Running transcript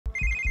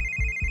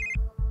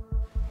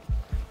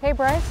Hey,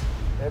 Bryce.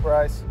 Hey,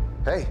 Bryce.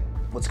 Hey,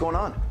 what's going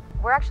on?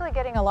 We're actually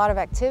getting a lot of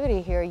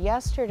activity here.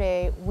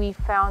 Yesterday, we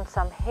found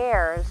some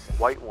hares.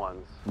 White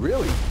ones.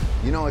 Really?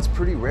 You know, it's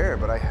pretty rare,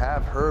 but I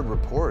have heard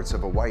reports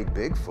of a white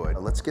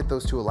Bigfoot. Let's get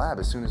those to a lab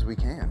as soon as we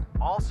can.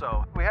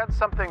 Also, we had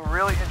something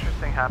really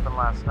interesting happen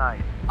last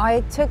night.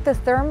 I took the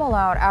thermal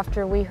out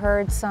after we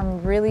heard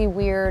some really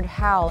weird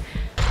howl.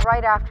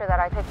 Right after that,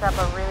 I picked up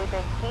a really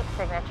big heat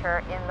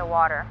signature in the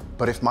water.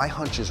 But if my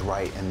hunch is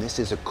right, and this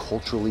is a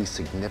culturally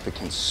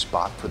significant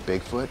spot for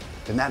Bigfoot,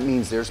 then that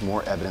means there's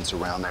more evidence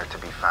around there to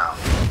be found.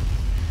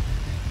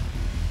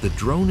 The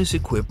drone is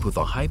equipped with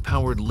a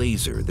high-powered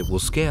laser that will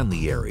scan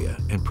the area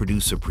and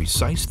produce a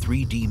precise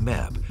 3D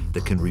map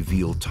that can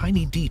reveal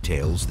tiny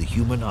details the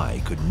human eye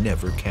could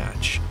never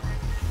catch.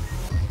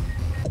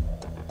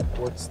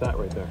 What's that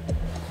right there?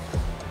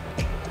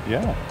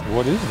 Yeah,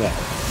 what is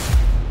that?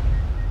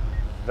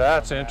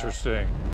 That's interesting.